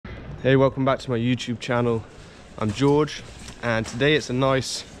Hey, welcome back to my YouTube channel. I'm George, and today it's a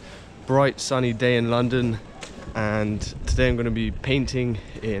nice bright sunny day in London, and today I'm going to be painting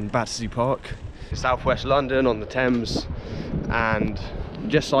in Battersea Park, southwest London on the Thames, and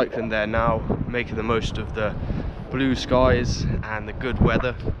just cycling there now, making the most of the blue skies and the good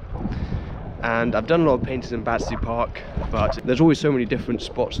weather. And I've done a lot of painting in Battersea Park, but there's always so many different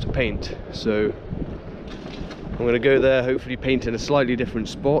spots to paint, so I'm going to go there, hopefully paint in a slightly different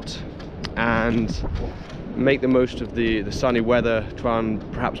spot and make the most of the sunny weather, try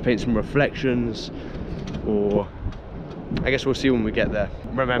and perhaps paint some reflections, or I guess we'll see when we get there.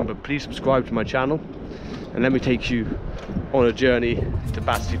 Remember, please subscribe to my channel and let me take you on a journey to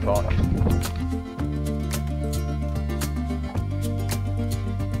Battersea Park.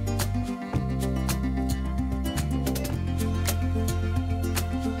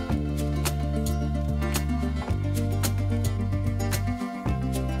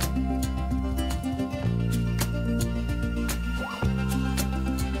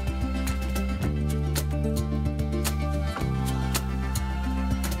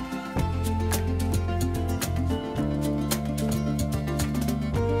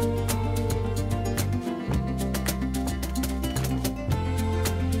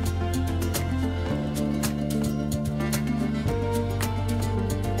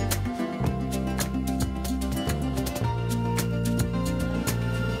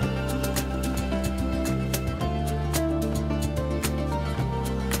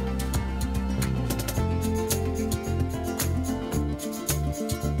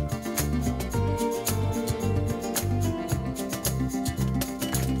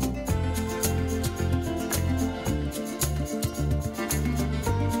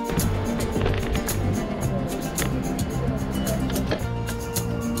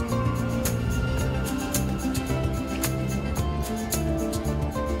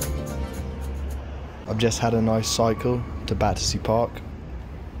 I've just had a nice cycle to Battersea Park,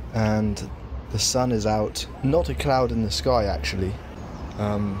 and the sun is out, not a cloud in the sky actually,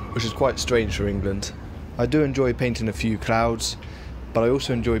 which is quite strange for England. I do enjoy painting a few clouds, but I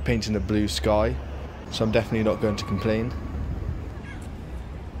also enjoy painting a blue sky, so I'm definitely not going to complain.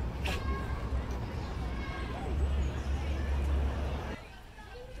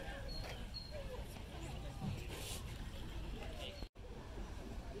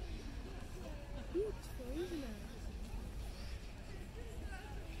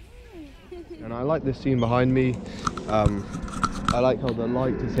 And I like this scene behind me. I like how the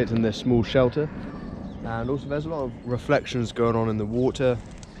light is hitting this small shelter, and also there's a lot of reflections going on in the water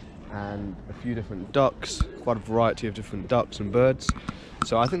and a few different ducks, quite a variety of different ducks and birds.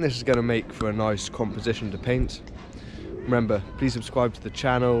 So I think this is going to make for a nice composition to paint. Remember, please subscribe to the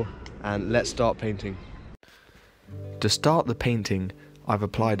channel and let's start painting. To start the painting, I've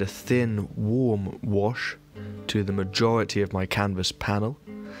applied a thin, warm wash to the majority of my canvas panel,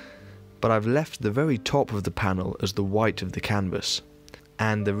 but I've left the very top of the panel as the white of the canvas.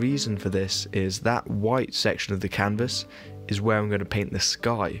 And the reason for this is that white section of the canvas is where I'm going to paint the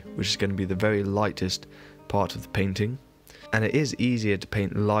sky, which is going to be the very lightest part of the painting. And it is easier to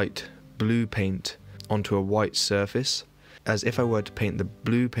paint light blue paint onto a white surface, as if I were to paint the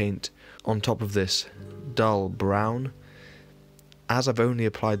blue paint on top of this dull brown, as I've only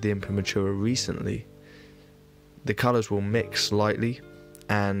applied the imprimatura recently, the colours will mix slightly,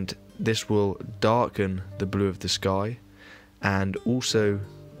 and this will darken the blue of the sky and also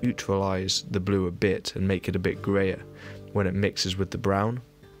neutralise the blue a bit and make it a bit greyer when it mixes with the brown.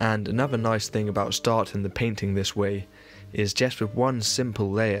 And another nice thing about starting the painting this way is just with one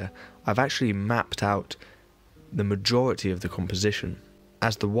simple layer, I've actually mapped out the majority of the composition,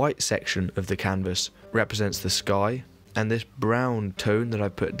 as the white section of the canvas represents the sky, and this brown tone that I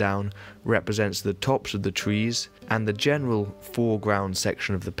put down represents the tops of the trees and the general foreground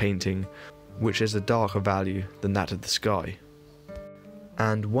section of the painting, which is a darker value than that of the sky.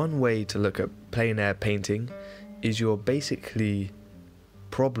 And one way to look at plein air painting is you're basically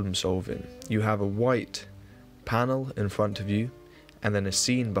problem solving. You have a white panel in front of you and then a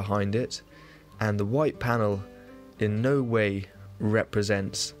scene behind it, and the white panel in no way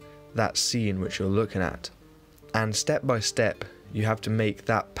represents that scene which you're looking at. And step by step, you have to make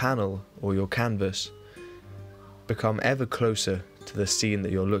that panel or your canvas become ever closer to the scene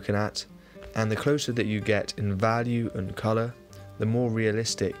that you're looking at. And the closer that you get in value and colour, the more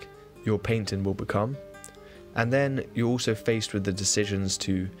realistic your painting will become. And then you're also faced with the decisions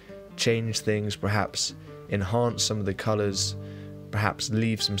to change things, perhaps enhance some of the colours, perhaps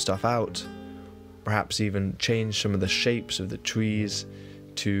leave some stuff out, perhaps even change some of the shapes of the trees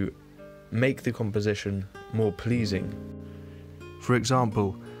to make the composition more pleasing. For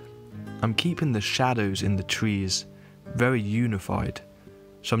example, I'm keeping the shadows in the trees very unified,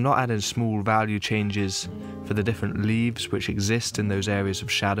 so I'm not adding small value changes for the different leaves which exist in those areas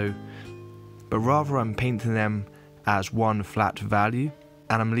of shadow, but rather I'm painting them as one flat value,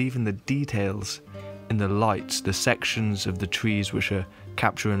 and I'm leaving the details in the lights, the sections of the trees which are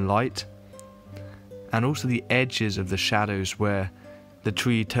capturing light, and also the edges of the shadows where the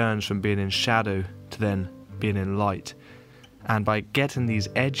tree turns from being in shadow to then being in light. And by getting these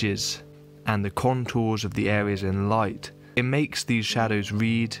edges and the contours of the areas in light, it makes these shadows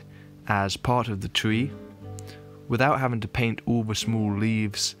read as part of the tree without having to paint all the small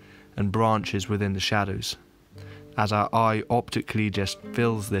leaves and branches within the shadows, as our eye optically just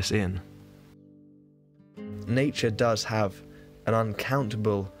fills this in. Nature does have an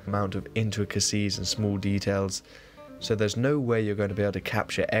uncountable amount of intricacies and small details, so there's no way you're going to be able to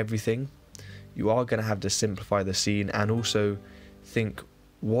capture everything. You are going to have to simplify the scene and also think,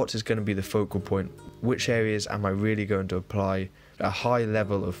 what is going to be the focal point? Which areas am I really going to apply a high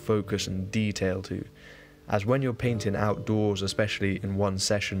level of focus and detail to? As when you're painting outdoors, especially in one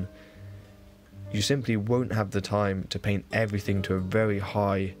session, you simply won't have the time to paint everything to a very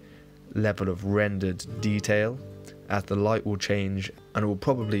high level of rendered detail, as the light will change and it will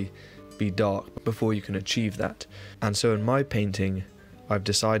probably be dark before you can achieve that. And so in my painting, I've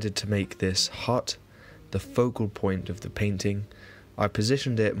decided to make this hut the focal point of the painting. I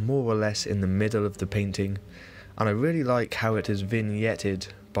positioned it more or less in the middle of the painting, and I really like how it is vignetted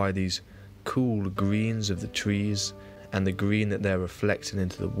by these cool greens of the trees and the green that they're reflecting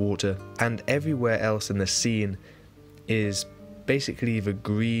into the water, and everywhere else in the scene is basically either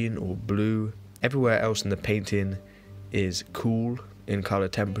green or blue. Everywhere else in the painting is cool in colour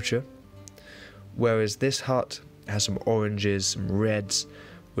temperature, whereas this hut has some oranges, some reds,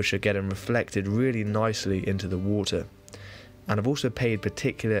 which are getting reflected really nicely into the water. And I've also paid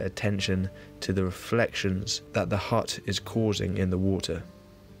particular attention to the reflections that the hut is causing in the water.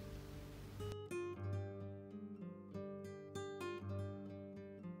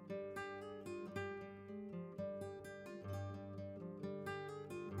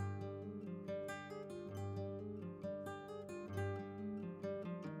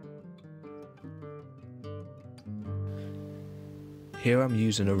 Here I'm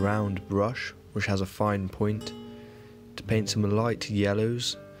using a round brush which has a fine point to paint some light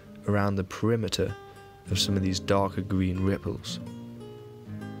yellows around the perimeter of some of these darker green ripples.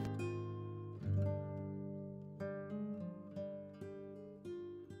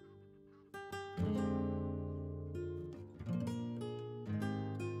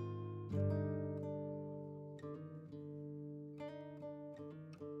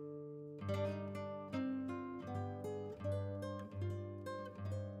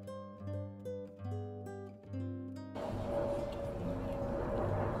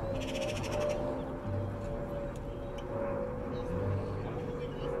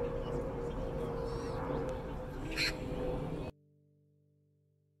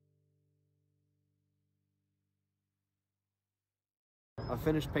 I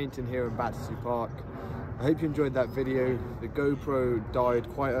finished painting here in Battersea Park. I hope you enjoyed that video. The GoPro died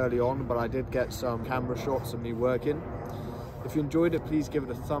quite early on, but I did get some camera shots of me working. If you enjoyed it, please give it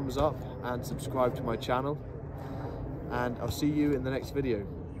a thumbs up and subscribe to my channel. And I'll see you in the next video.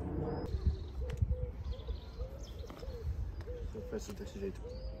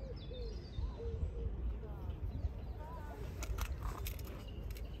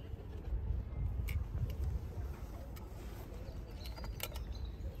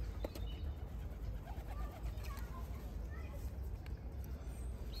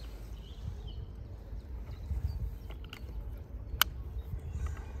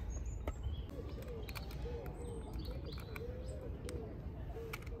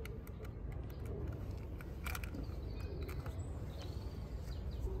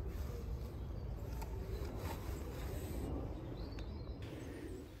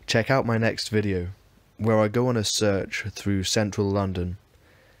 Check out my next video, where I go on a search through central London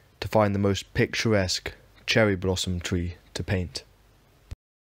to find the most picturesque cherry blossom tree to paint.